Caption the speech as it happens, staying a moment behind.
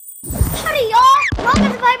Howdy, y'all!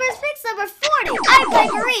 Welcome to Piper's Picks number 40. I'm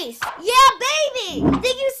Piper Reese. Yeah, baby!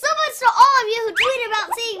 Thank you so much to all of you who tweeted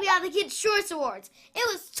about seeing me on the Kids' Choice Awards. It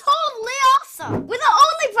was totally awesome. We're the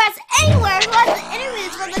only press anywhere who has the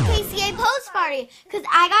interviews from the KCA Post Party, because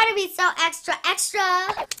I gotta be so extra.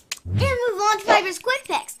 And move on to Piper's Quick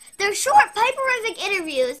Picks. They're short, Piperific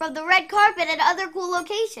interviews from the red carpet and other cool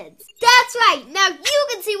locations. That's right. Now you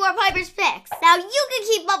can see more Piper's Picks. Now you can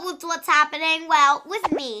keep up with what's happening, well,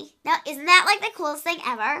 with me. Now, isn't that like the coolest thing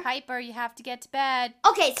ever? Piper, you have to get to bed.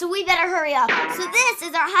 Okay, so we better hurry up. So this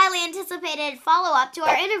is our highly anticipated follow-up to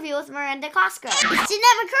our interview with Miranda Cosgrove, Jeanette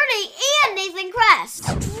McCurdy, and Nathan Kress.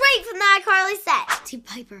 Straight from the iCarly set. To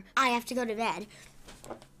Piper, I have to go to bed.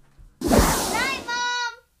 Night,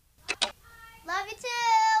 Mom. Love you too.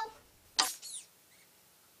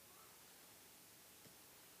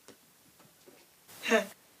 Who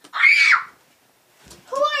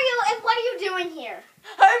are you and what are you doing here?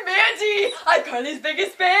 I'm Mandy, iCarly's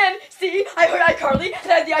biggest fan. See, I heard iCarly and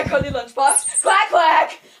I had the iCarly lunchbox. Quack,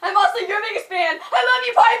 quack. I'm also your biggest fan. I love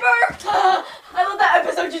you, Piper. I love that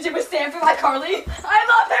episode you did with Sam from iCarly. I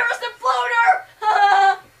love Harrison Floater.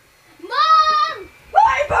 Mom!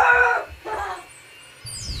 Piper!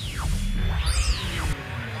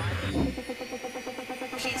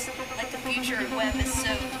 She's like the future of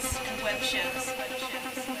webisodes and web shows.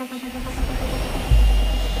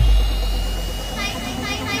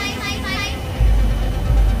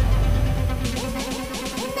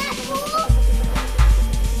 Isn't that cool?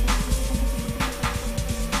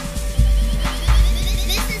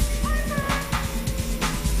 This is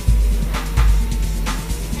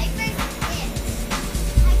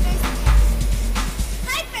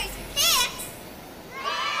Piper's Picks.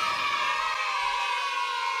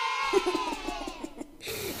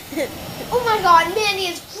 Oh my god, Mandy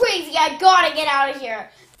is crazy. I gotta get out of here.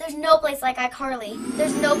 There's no place like iCarly.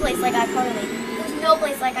 There's no place like iCarly. There's no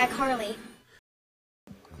place like iCarly.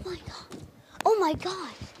 Oh my god. Oh my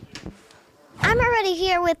god. I'm already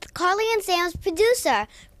here with Carly and Sam's producer,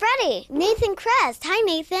 Freddie, Nathan Kress. Hi,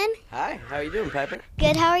 Nathan. Hi, how are you doing, Piper?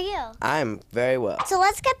 Good, how are you? I'm very well. So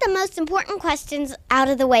let's get the most important questions out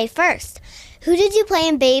of the way first. Who did you play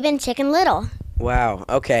in Babe and Chicken Little? Wow,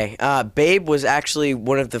 okay. Babe was actually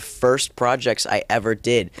one of the first projects I ever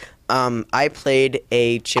did. I played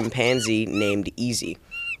a chimpanzee named Easy,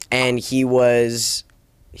 and he was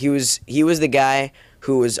the guy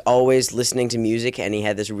who was always listening to music, and he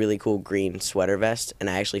had this really cool green sweater vest, and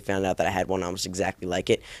I actually found out that I had one almost exactly like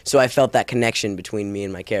it, so I felt that connection between me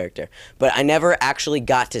and my character. But I never actually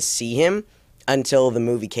got to see him until the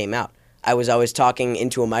movie came out. I was always talking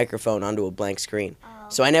into a microphone onto a blank screen.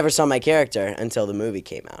 So I never saw my character until the movie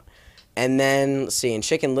came out. And then, let's see, in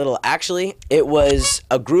Chicken Little, actually, it was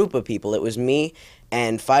a group of people. It was me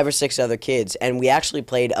and 5 or 6 other kids, and we actually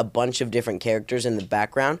played a bunch of different characters in the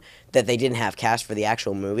background that they didn't have cast for the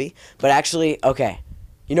actual movie. But actually, okay,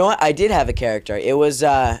 you know what? I did have a character. It was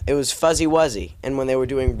Fuzzy Wuzzy, and when they were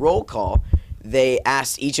doing roll call, they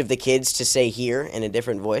asked each of the kids to say here in a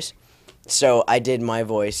different voice. So I did my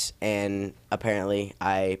voice, and apparently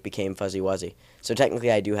I became Fuzzy Wuzzy. So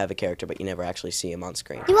technically I do have a character, but you never actually see him on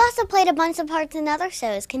screen. You also played a bunch of parts in other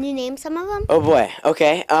shows. Can you name some of them? Oh boy,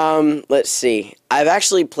 okay. Let's see. I've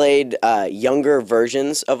actually played younger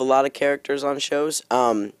versions of a lot of characters on shows.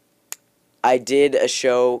 I did a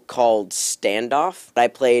show called Standoff. I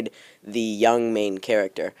played the young main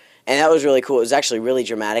character, and that was really cool. It was actually really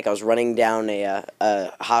dramatic. I was running down a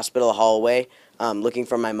hospital hallway looking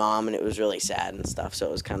for my mom, and it was really sad and stuff, so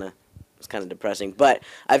it was kind of depressing. But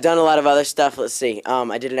I've done a lot of other stuff. Let's see.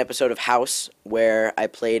 I did an episode of House where I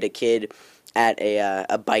played a kid at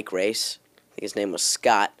a bike race. I think his name was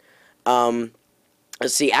Scott.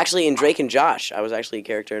 Let's see. Actually, in Drake and Josh, I was actually a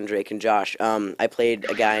character in Drake and Josh. I played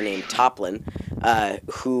a guy named Toplin,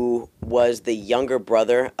 who was the younger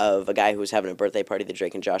brother of a guy who was having a birthday party that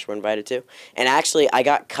Drake and Josh were invited to. And actually, I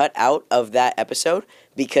got cut out of that episode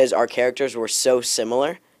because our characters were so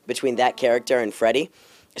similar between that character and Freddie.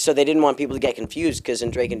 So they didn't want people to get confused, because in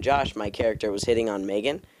Drake and Josh, my character was hitting on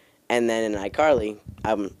Megan, and then in iCarly,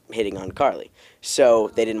 I'm hitting on Carly. So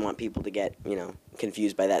they didn't want people to get,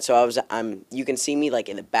 confused by that. So you can see me like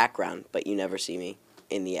in the background, but you never see me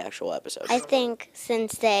in the actual episode. I think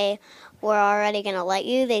since they were already going to let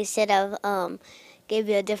you, they should have gave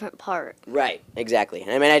you a different part. Right, exactly.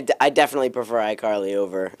 I mean, I definitely prefer iCarly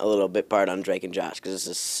over a little bit part on Drake and Josh, because this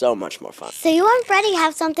is so much more fun. So you and Freddie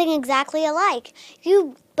have something exactly alike.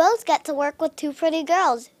 You both get to work with 2 pretty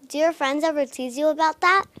girls. Do your friends ever tease you about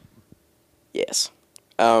that? Yes.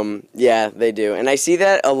 Yeah, they do. And I see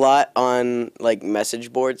that a lot on, like,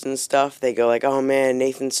 message boards and stuff. They go like, oh, man,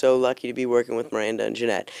 Nathan's so lucky to be working with Miranda and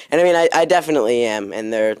Jeanette. And, I mean, I definitely am,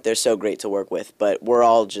 and they're so great to work with. But we're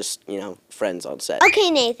all just, friends on set. Okay,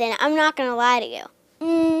 Nathan, I'm not gonna lie to you.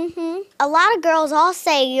 A lot of girls all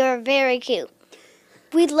say you're very cute.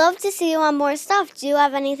 We'd love to see you on more stuff. Do you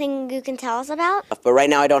have anything you can tell us about? But right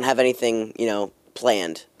now I don't have anything,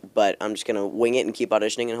 planned. But I'm just going to wing it and keep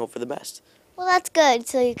auditioning and hope for the best. Well, that's good,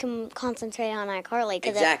 so you can concentrate on iCarly.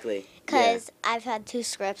 Exactly. Because I've had 2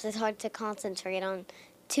 scripts. It's hard to concentrate on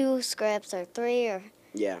 2 scripts or 3 or...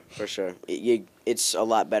 Yeah, for sure. It's a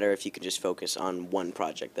lot better if you can just focus on one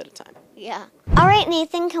project at a time. Yeah. All right,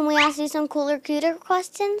 Nathan, can we ask you some cooler, cuter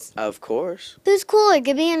questions? Of course. Who's cooler,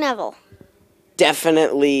 Gibby or Neville?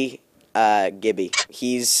 Definitely Gibby.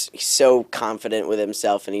 He's so confident with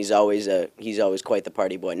himself, and he's always quite the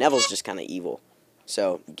party boy. Neville's just kind of evil.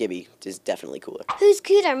 So Gibby is definitely cooler. Who's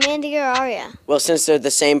cuter, Mandy or Arya? Well, since they're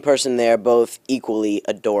the same person, they're both equally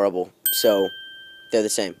adorable. So they're the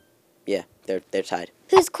same. Yeah, they're tied.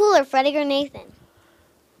 Who's cooler, Freddie or Nathan?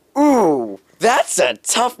 Ooh, that's a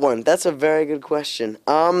tough one. That's a very good question.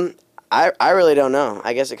 I really don't know.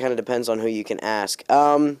 I guess it kind of depends on who you can ask.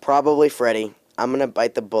 Probably Freddie. I'm going to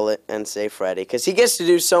bite the bullet and say Freddie, because he gets to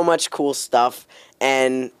do so much cool stuff,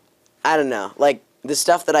 and I don't know, like, the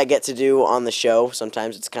stuff that I get to do on the show,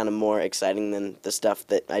 sometimes it's kind of more exciting than the stuff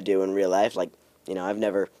that I do in real life. Like, I've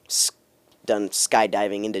never done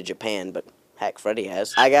skydiving into Japan, but heck, Freddie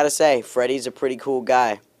has. I gotta say, Freddie's a pretty cool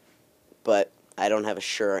guy, but I don't have a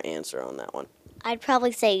sure answer on that one. I'd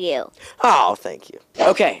probably say you. Oh, thank you.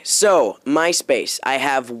 Okay, so MySpace. I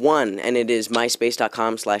have one, and it is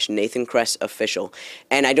myspace.com/NathanCressOfficial.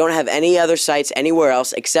 And I don't have any other sites anywhere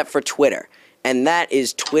else except for Twitter. And that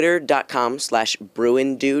is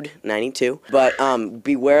twitter.com/BruinDude92. But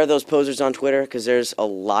beware of those posers on Twitter, because there's a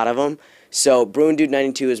lot of them. So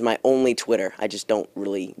BruinDude92 is my only Twitter. I just don't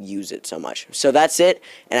really use it so much. So that's it,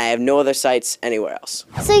 and I have no other sites anywhere else.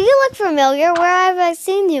 So you look familiar. Where have I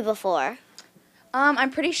seen you before?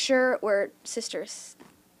 I'm pretty sure we're sisters.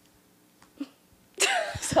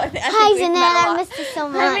 So I think Hi, we've Jeanette. met a I lot. missed you so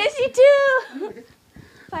much. I miss you too.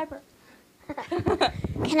 Piper.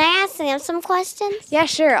 Can I ask Sam some questions? Yeah,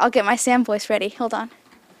 sure. I'll get my Sam voice ready. Hold on.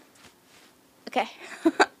 Okay.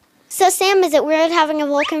 So, Sam, is it weird having a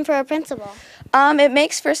Vulcan for a principal? It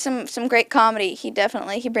makes for some great comedy. He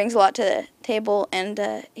brings a lot to the table,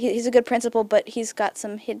 and he's a good principal, but he's got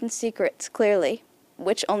some hidden secrets, clearly,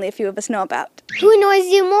 which only a few of us know about. Who annoys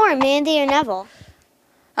you more, Mandy or Neville?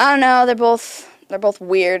 I don't know. They're both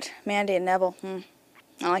weird. Mandy and Neville. I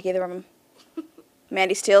don't like either of them.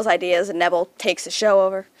 Mandy steals ideas, and Neville takes the show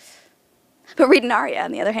over. But Reed and Arya,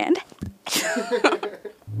 on the other hand.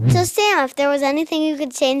 So, Sam, if there was anything you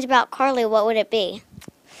could change about Carly, what would it be?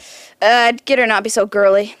 I'd get her not be so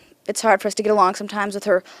girly. It's hard for us to get along sometimes with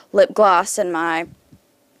her lip gloss and my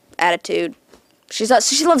attitude. She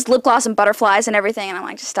loves lip gloss and butterflies and everything, and I'm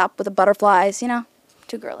like, just stop with the butterflies,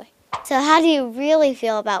 too girly. So, how do you really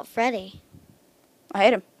feel about Freddie? I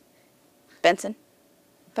hate him. Benson.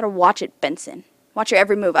 Better watch it, Benson. Watch your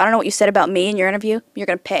every move. I don't know what you said about me in your interview. You're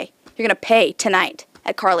going to pay. You're going to pay tonight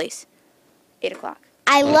at Carly's. 8 o'clock.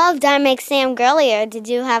 I loved I Make Sam Girlier. Did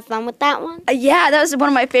you have fun with that one? Yeah, that was one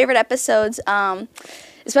of my favorite episodes,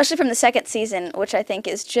 especially from the second season, which I think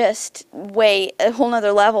is just a whole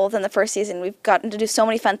nother level than the first season. We've gotten to do so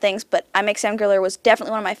many fun things, but I Make Sam Girlier was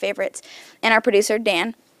definitely one of my favorites. And our producer,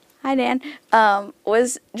 Dan, hi Dan,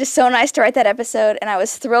 was just so nice to write that episode, and I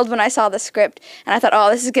was thrilled when I saw the script, and I thought, oh,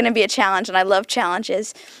 this is going to be a challenge, and I love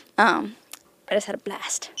challenges. I just had a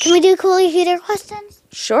blast. Can we do cooler heater questions?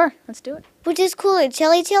 Sure, let's do it. Which is cooler,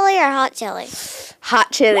 chili chili or hot chili? Hot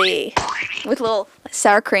chili with a little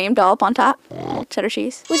sour cream dollop on top, cheddar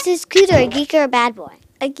cheese. Which is cuter, a geek or a bad boy?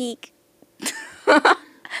 A geek.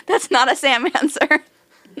 That's not a Sam answer.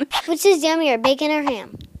 Which is yummier, bacon or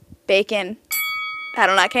ham? Bacon. I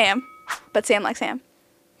don't like ham, but Sam likes ham.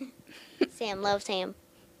 Sam loves ham.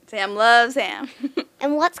 Sam loves ham.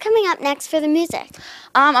 And what's coming up next for the music?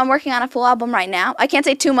 I'm working on a full album right now. I can't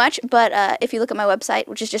say too much, but if you look at my website,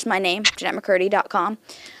 which is just my name, JeanetteMcCurdy.com,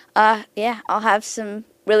 yeah, I'll have some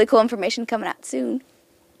really cool information coming out soon.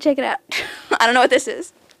 Check it out. I don't know what this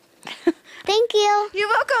is. Thank you. You're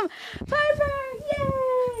welcome. Piper,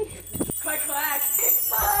 yay! Clack, clack.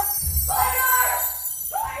 Spider!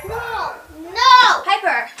 Spider! No!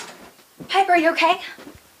 Piper, you okay?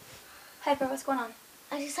 Piper, what's going on?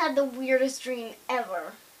 I just had the weirdest dream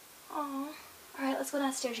ever. Oh, all right, let's go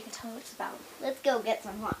downstairs. You can tell me what it's about. Let's go get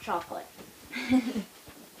some hot chocolate.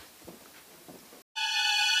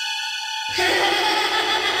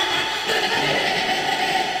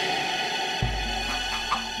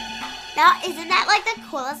 isn't that like the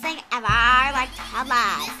coolest thing ever? Like,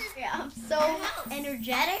 totally. Yeah, I'm so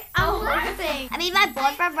energetic. I'm laughing. I mean, my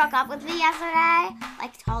boyfriend broke up with me yesterday.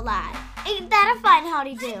 Like, totally. Ain't that a fine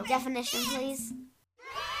howdy do? Definition, please.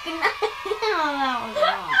 Good night. Oh, that was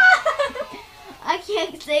wrong. I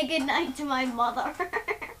can't say good night to my mother.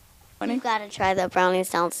 Funny. You gotta try the brownies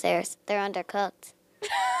downstairs. They're undercooked.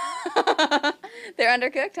 They're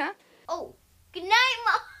undercooked, huh? Oh, good night,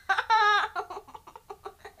 Mom.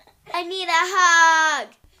 I need a hug.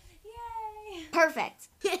 Yay. Perfect.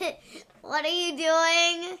 What are you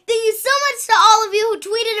doing? Thank you so much to all of you who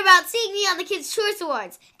tweeted about seeing me on the Kids' Choice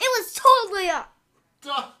Awards. It was totally up.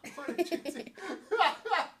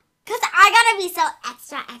 Because I gotta be so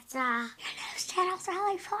extra. Your news channels are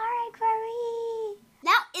like flying for me.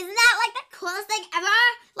 Now, isn't that like the coolest thing ever?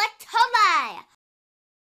 Like, totally.